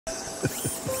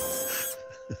If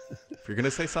you're going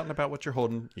to say something about what you're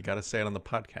holding, you got to say it on the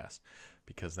podcast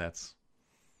because that's...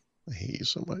 I hate you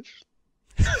so much.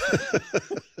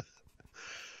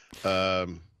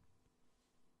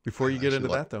 Before you get into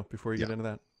actually, that, though, before you get into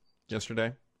that,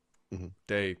 yesterday,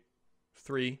 day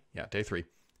 3, day 3. If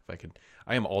I could,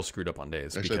 I am all screwed up on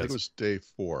days. Actually, I think it was day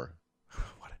 4.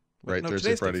 What? Right, no,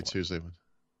 Thursday, Friday, day 4. Tuesday.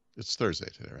 It's Thursday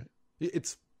today, right?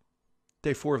 It's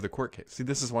day 4 of the court case. See,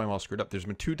 this is why I'm all screwed up. There's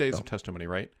been 2 days of testimony,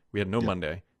 right? We had no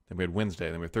Monday, then we had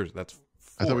Wednesday, then we had Thursday. That's 4.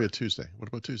 I thought we had Tuesday. What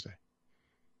about Tuesday?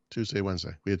 Tuesday,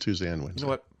 Wednesday. We had Tuesday and Wednesday. You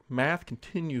know what? Math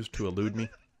continues to elude me.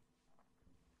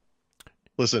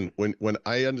 Listen, when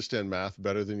I understand math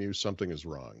better than you, something is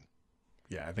wrong.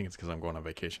 Yeah, I think it's because I'm going on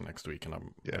vacation next week, and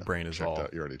my brain is all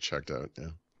out. You're already checked out. Yeah,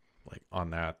 like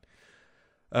on that.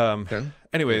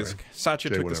 Anyways,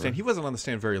 Satya took the stand. He wasn't on the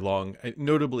stand very long.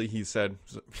 Notably, he said,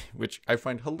 which I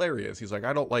find hilarious. He's like,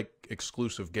 "I don't like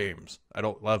exclusive games. I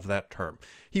don't love that term."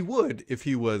 He would if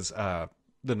he was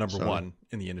the number one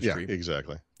in the industry. Yeah,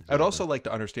 exactly. I'd also like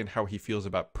to understand how he feels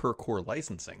about per core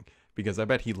licensing because I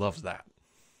bet he loves that.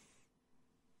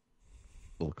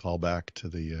 A little callback to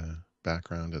the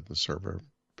background of the server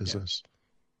business.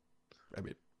 Yeah. I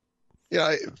mean,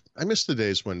 yeah, I miss the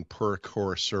days when per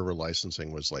core server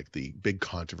licensing was like the big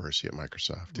controversy at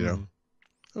Microsoft. You know,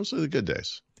 those are the good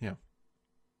days. Yeah.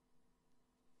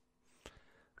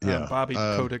 Yeah. Bobby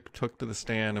Kotick took to the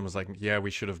stand and was like, "Yeah,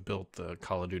 we should have built the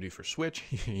Call of Duty for Switch."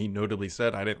 He notably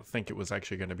said, "I didn't think it was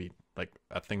actually going to be like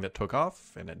a thing that took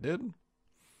off, and it did."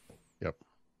 Yep.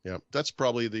 Yep. That's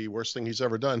probably the worst thing he's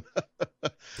ever done.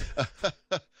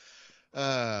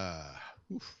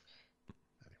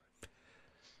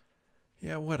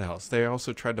 Yeah, what else? They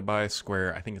also tried to buy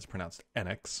Square. I think it's pronounced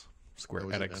Enix. Square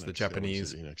Enix, the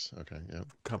Japanese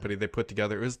company they put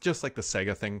together. It was just like the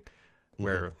Sega thing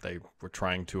where they were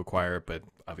trying to acquire it, but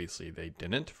obviously they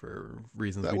didn't for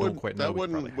reasons we don't quite know. That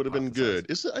one would have been good.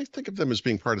 I think of them as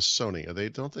being part of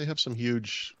Sony. Don't they have some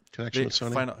huge connection with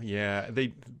Sony? Yeah,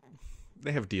 they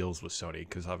have deals with Sony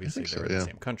because obviously they're in the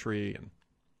same country. And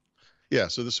yeah,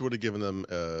 so this would have given them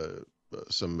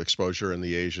some exposure in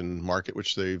the Asian market,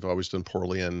 which they've always done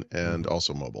poorly in, and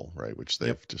also mobile, right, which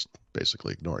they've just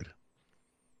basically ignored.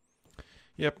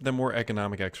 Yep, the more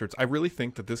economic experts. I really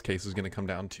think that this case is going to come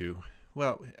down to,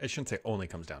 well, I shouldn't say only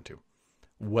comes down to,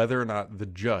 whether or not the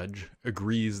judge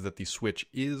agrees that the Switch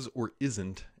is or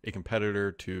isn't a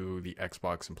competitor to the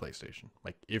Xbox and PlayStation.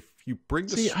 Like, if you bring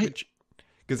the Switch...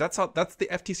 Because that's the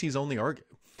FTC's only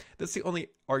argument. That's the only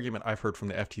argument I've heard from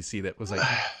the FTC that was like,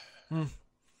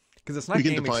 because it's not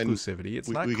game exclusivity. It's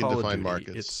not Call of Duty. We can define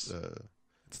markets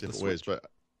different ways, but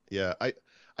yeah, I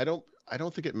don't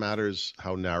think it matters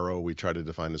how narrow we try to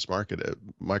define this market.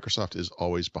 Microsoft is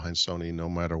always behind Sony, no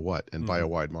matter what, and by a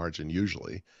wide margin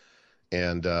usually.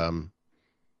 And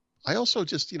I also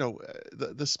just,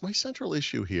 my central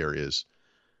issue here is,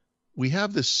 we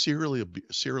have this serial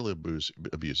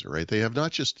abuser, right? They have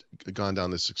not just gone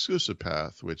down this exclusive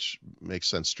path, which makes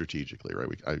sense strategically, right?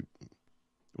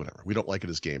 Whatever. We don't like it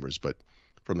as gamers, but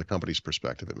from the company's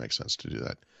perspective, it makes sense to do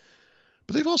that.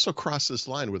 But they've also crossed this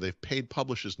line where they've paid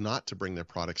publishers not to bring their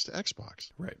products to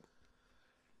Xbox. Right.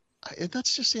 And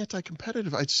that's just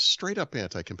anti-competitive. It's straight up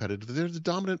anti-competitive. They're the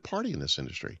dominant party in this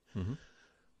industry.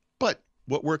 But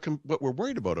what we're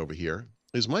worried about over here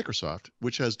is Microsoft,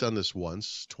 which has done this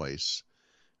once, twice,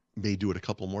 may do it a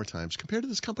couple more times, compared to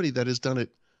this company that has done it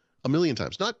a million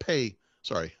times. Done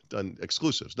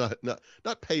exclusives,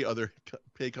 not pay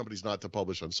companies not to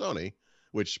publish on Sony,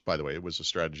 which, by the way, it was a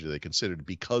strategy they considered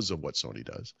because of what Sony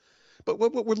does. But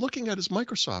what we're looking at is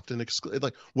Microsoft, and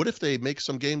like, what if they make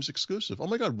some games exclusive? Oh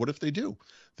my God, what if they do?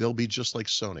 They'll be just like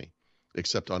Sony,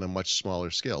 except on a much smaller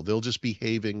scale. They'll just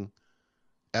behaving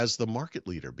as the market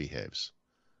leader behaves.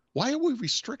 Why are we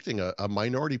restricting a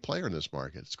minority player in this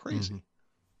market? It's crazy.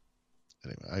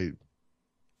 Anyway,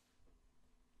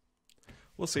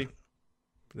 we'll see.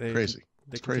 Crazy.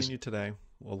 They continue today.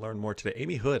 We'll learn more today.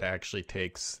 Amy Hood actually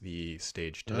takes the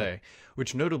stage today,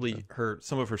 which notably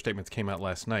some of her statements came out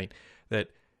last night that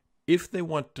if they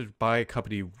want to buy a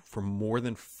company for more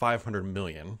than $500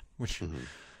 million, which I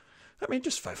mean,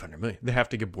 just $500 million, they have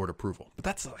to get board approval. But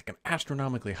that's like an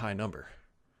astronomically high number.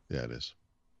 Yeah, it is.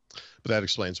 But that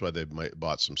explains why they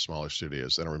bought some smaller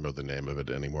studios. I don't remember the name of it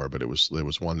anymore, but there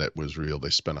was one that was real. They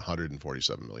spent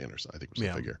 $147 million or something, I think was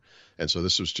the figure. And so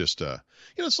this was just,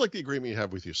 it's like the agreement you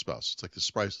have with your spouse. It's like the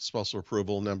spousal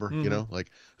approval number,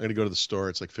 like I'm going to go to the store.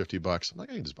 It's like $50. I'm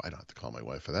like, I can just buy. I don't have to call my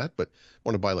wife for that, but I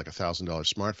want to buy like $1,000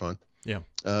 smartphone. Yeah.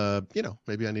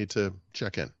 Maybe I need to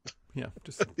check in. Yeah.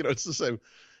 Just, it's the same.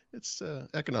 It's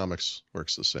economics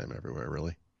works the same everywhere,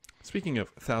 really. Speaking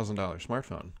of $1,000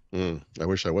 smartphone, I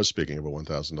wish I was speaking of a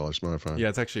 $1,000 smartphone. yeah,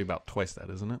 it's actually about twice that,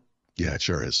 isn't it? Yeah, it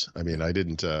sure is. I mean, Yeah. I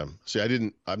didn't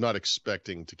see. I'm not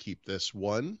expecting to keep this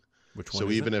one. Which one So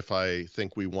is it? even if I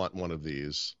think we want one of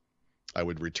these, I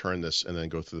would return this and then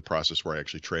go through the process where I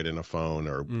actually trade in a phone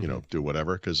or Mm-hmm. do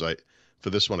whatever. Because for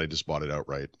this one I just bought it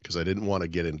outright because I didn't want to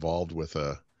get involved with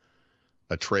a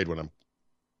trade when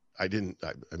I mean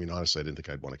honestly I didn't think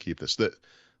I'd want to keep this.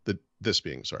 This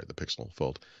being the Pixel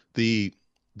Fold. The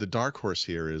dark horse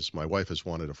here is my wife has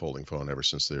wanted a folding phone ever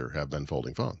since there have been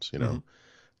folding phones, Mm-hmm.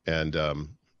 and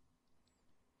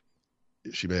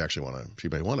she may want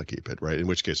to keep it, right? In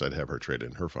which case I'd have her trade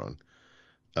in her phone.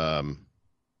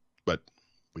 But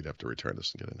we'd have to return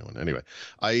this and get a new one. Anyway,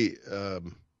 I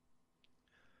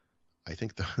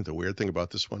think the weird thing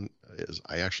about this one is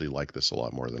I actually like this a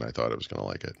lot more than I thought I was going to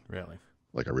like it. Really?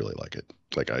 Like I really like it.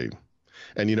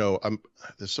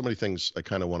 There's so many things I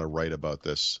kind of want to write about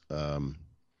this.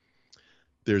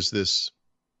 There's this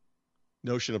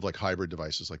notion of like hybrid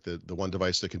devices, like the one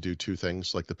device that can do two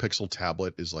things. Like the Pixel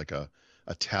tablet is like a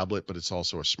tablet, but it's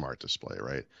also a smart display,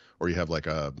 right? Or you have like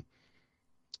a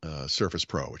Surface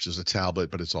Pro, which is a tablet,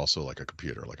 but it's also like a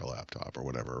computer, like a laptop or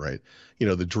whatever, right?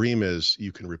 The dream is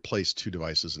you can replace two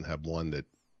devices and have one that,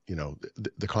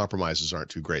 the compromises aren't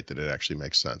too great, that it actually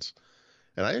makes sense.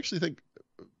 And I actually think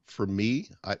for me,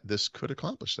 this could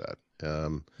accomplish that.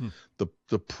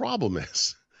 The problem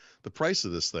is the price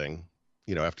of this thing,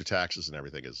 after taxes and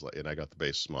everything is like, and I got the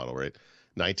base model, right?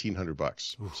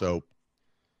 $1,900. Oof. So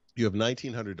you have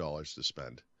 $1,900 to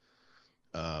spend.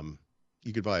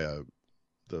 You could buy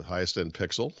the highest end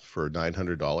Pixel for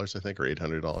 $900, I think, or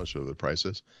 $800, whatever the price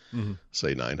is. Mm-hmm.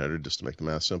 Say 900 just to make the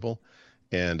math simple.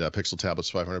 And Pixel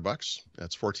tablet's $500.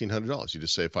 That's $1,400. You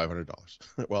just save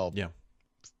 $500. Well, yeah,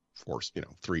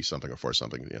 three something or four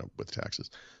something, with taxes.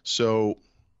 So,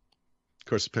 of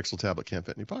course, the Pixel tablet can't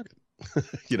fit in your pocket.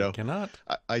 It cannot.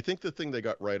 I think the thing they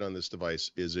got right on this device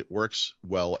is it works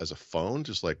well as a phone,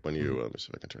 just like when you. Let me see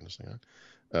if I can turn this thing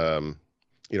on.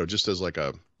 Just as like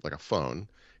a phone.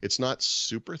 It's not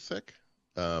super thick.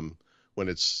 When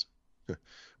it's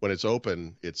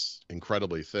open, it's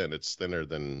incredibly thin. It's thinner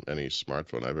than any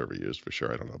smartphone I've ever used, for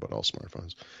sure. I don't know about all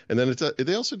smartphones. And then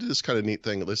they also do this kind of neat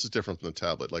thing. This is different from the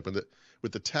tablet. Like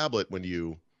with the tablet, when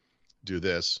you do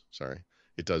this,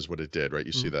 it does what it did, right?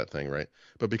 You see that thing, right?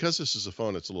 But because this is a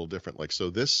phone, it's a little different. Like,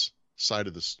 so this side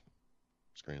of this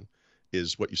screen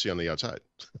is what you see on the outside.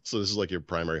 So this is like your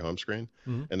primary home screen.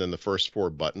 Mm-hmm. And then the first four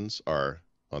buttons are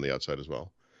on the outside as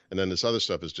well. And then this other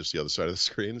stuff is just the other side of the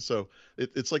screen. So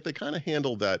it's like they kind of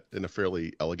handled that in a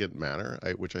fairly elegant manner,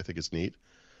 which I think is neat.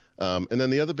 And then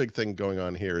the other big thing going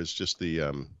on here is just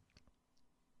and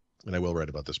I will write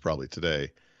about this probably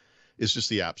today, is just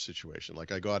the app situation.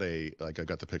 Like I got the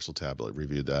Pixel tablet,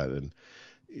 reviewed that, and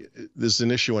there's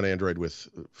an issue on Android with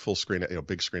full screen,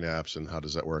 big screen apps, and how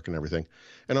does that work and everything.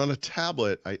 And on a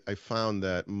tablet, I found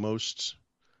that most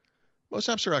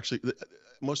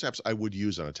apps I would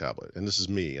use on a tablet. And this is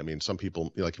me. I mean, some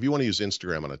people, like if you want to use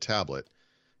Instagram on a tablet,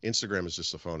 Instagram is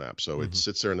just a phone app. So it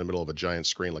sits there in the middle of a giant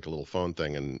screen like a little phone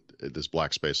thing, and there's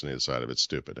black space on the other side of it. It's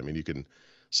stupid. I mean, you can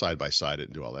side by side it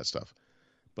and do all that stuff,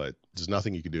 but there's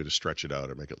nothing you can do to stretch it out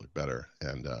or make it look better.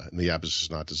 And the app is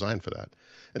just not designed for that.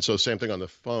 And so same thing on the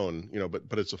phone,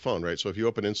 but it's a phone, right? So if you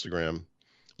open Instagram,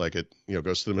 like it,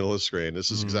 goes to the middle of the screen. This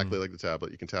is exactly like the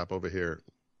tablet. You can tap over here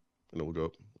and it will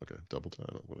go, okay, double tap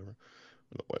or whatever.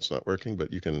 I don't know why it's not working,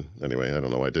 but you can, anyway, I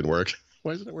don't know why it didn't work.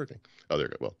 Why isn't it working? Oh, there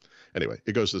you go. Well, anyway,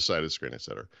 it goes to the side of the screen,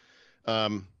 etc.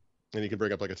 And you can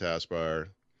bring up like a taskbar,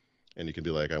 and you can be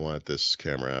like, I want this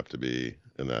camera app to be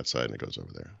in that side, and it goes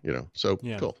over there, so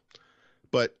Yeah. Cool.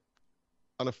 But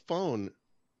on a phone,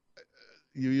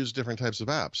 you use different types of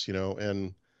apps,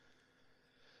 and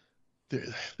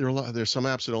there's some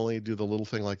apps that only do the little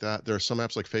thing like that. There are some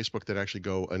apps like Facebook that actually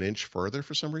go an inch further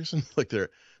for some reason. Like they're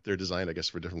designed, I guess,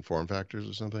 for different form factors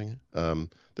or something.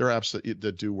 There are apps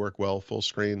that do work well full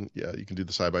screen. Yeah, you can do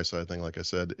the side by side thing, like I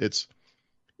said. It's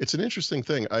an interesting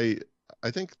thing. I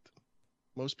think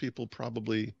most people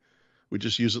probably would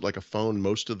just use it like a phone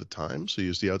most of the time. So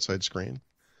use the outside screen,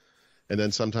 and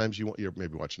then sometimes you're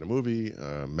maybe watching a movie,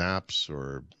 maps,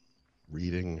 or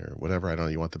reading or whatever. I don't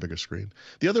know. You want the bigger screen.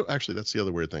 That's the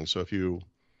other weird thing. So I don't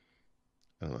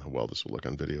know how well this will look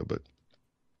on video, but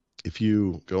if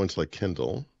you go into like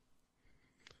Kindle,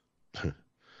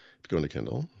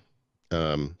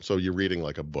 so you're reading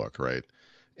like a book, right?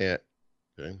 And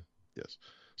okay, yes.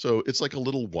 So it's like a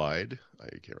little wide. I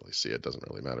can't really see it. Doesn't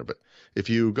really matter. But if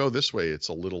you go this way, it's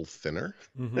a little thinner,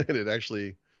 and it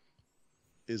actually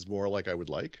is more like I would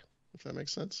like, if that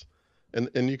makes sense.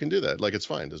 And you can do that. Like, it's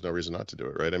fine. There's no reason not to do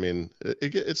it, right? I mean,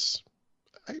 it's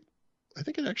I I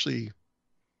think it actually,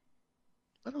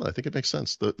 I don't know. I think it makes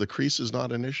sense. The crease is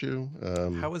not an issue.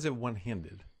 How is it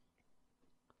one-handed?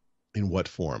 In what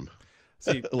form?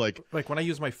 See, Like, like when I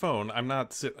use my phone, I'm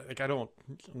not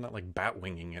I'm not like bat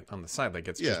winging it on the side. Like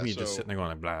it's just yeah. me just So sitting there going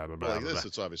like blah blah well, blah like blah blah. this,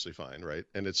 it's obviously fine, right?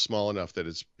 And it's small enough that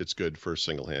it's good for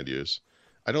single hand use.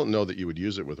 I don't know that you would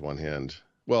use it with one hand.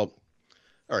 Well,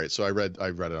 all right. So I read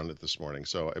on it this morning.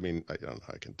 So I mean, I don't know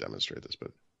how I can demonstrate this, but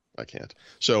I can't.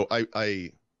 So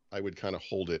I would kind of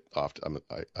hold it off.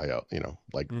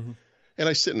 Like, Mm-hmm. and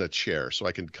I sit in a chair, so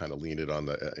I can kind of lean it on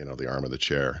the the arm of the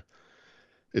chair.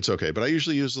 It's okay, but I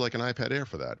usually use like an iPad Air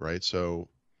for that, right? So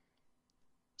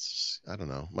I don't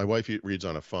know. My wife reads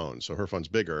on a phone, so her phone's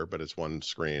bigger, but it's one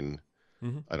screen.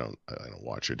 Mm-hmm. I don't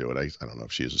watch her do it. I don't know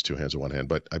if she uses two hands or one hand,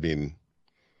 but I mean,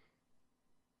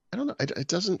 I don't know. It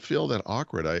doesn't feel that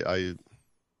awkward. I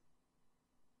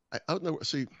out in the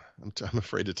see, I'm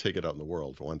afraid to take it out in the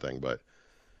world for one thing, but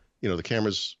the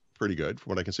camera's pretty good.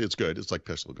 From what I can see, it's good. It's like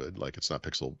Pixel good. Like, it's not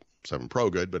Pixel 7 Pro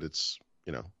good, but it's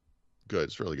good.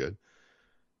 It's really good.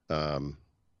 Um,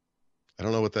 I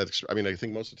don't know what that. I mean, I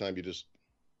think most of the time you just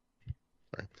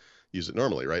sorry, use it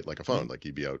normally, right? Like a phone, like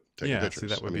you'd be out taking Yeah, see, pictures.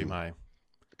 that would be my.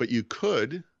 But you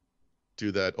could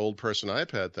do that old person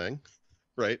iPad thing,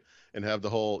 right? And have the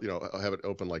whole, have it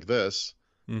open like this,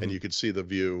 Mm-hmm. and you could see the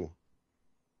view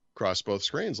across both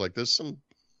screens. Like, there's some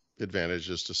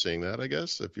advantages to seeing that, I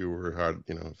guess, if you were hard,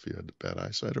 if you had bad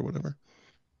eyesight or whatever.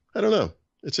 I don't know.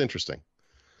 It's interesting.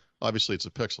 Obviously, it's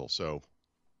a Pixel, so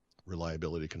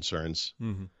reliability concerns.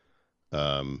 Mm-hmm.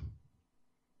 Um,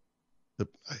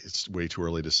 it's way too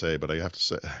early to say, but I have to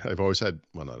say, I've always had,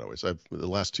 well, not always. The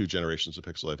last two generations of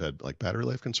Pixel, I've had like battery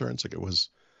life concerns. Like, it was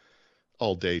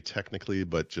all day technically,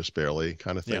 but just barely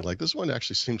kind of thing. Yeah. Like, this one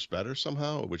actually seems better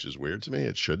somehow, which is weird to me.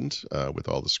 It shouldn't, with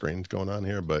all the screens going on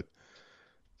here, but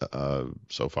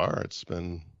so far it's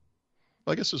been,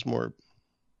 I guess there's more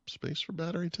space for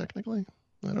battery technically.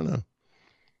 I don't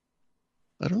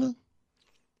know.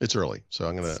 It's early, so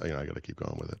I'm gonna, I got to keep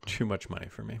going with it. Too much money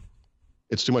for me.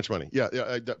 It's too much money. Yeah,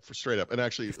 for straight up. And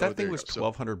actually, If that thing was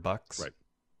 $1,200, right,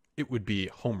 it would be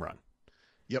home run.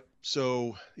 Yep.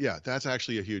 So yeah, that's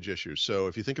actually a huge issue. So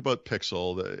if you think about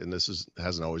Pixel, and this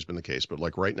hasn't always been the case, but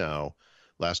like right now,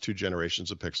 last two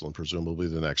generations of Pixel and presumably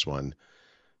the next one,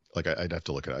 like I'd have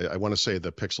to look at it. I want to say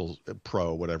the Pixel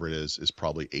Pro, whatever it is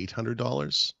probably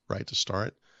 $800, right, to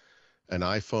start. An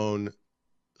iPhone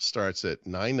starts at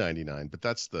 $999, but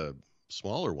that's the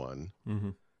smaller one. Mm-hmm.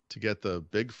 To get the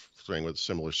big thing with a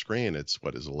similar screen, it's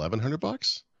what is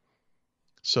 $1,100.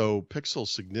 So Pixel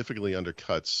significantly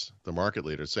undercuts the market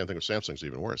leader. Same thing with Samsung's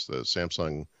even worse. The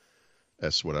Samsung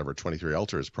S whatever 23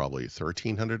 Ultra is probably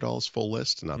 $1,300 full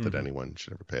list. Not that anyone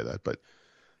should ever pay that, but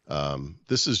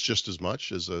this is just as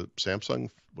much as a Samsung,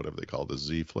 whatever they call it, the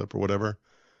Z Flip or whatever.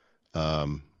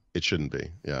 It shouldn't be.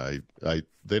 Yeah,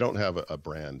 they don't have a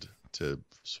brand to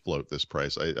float this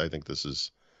price. I think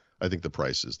the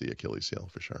price is the Achilles heel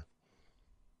for sure.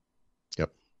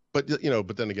 Yep. But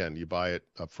but then again, you buy it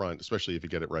up front, especially if you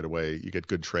get it right away. You get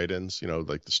good trade-ins,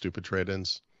 like the stupid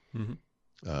trade-ins. Mm-hmm.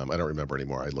 I don't remember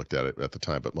anymore. I looked at it at the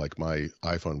time, but like my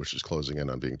iPhone, which is closing in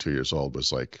on being 2 years old,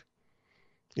 was like,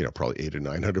 probably $800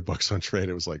 or $900 on trade.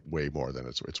 It was like way more than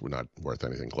it's not worth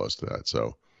anything close to that.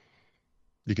 So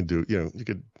you can do, you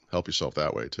could help yourself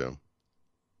that way too.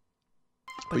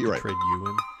 But you're right. Trade you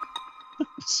in.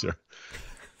 Sure.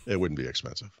 It wouldn't be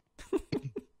expensive.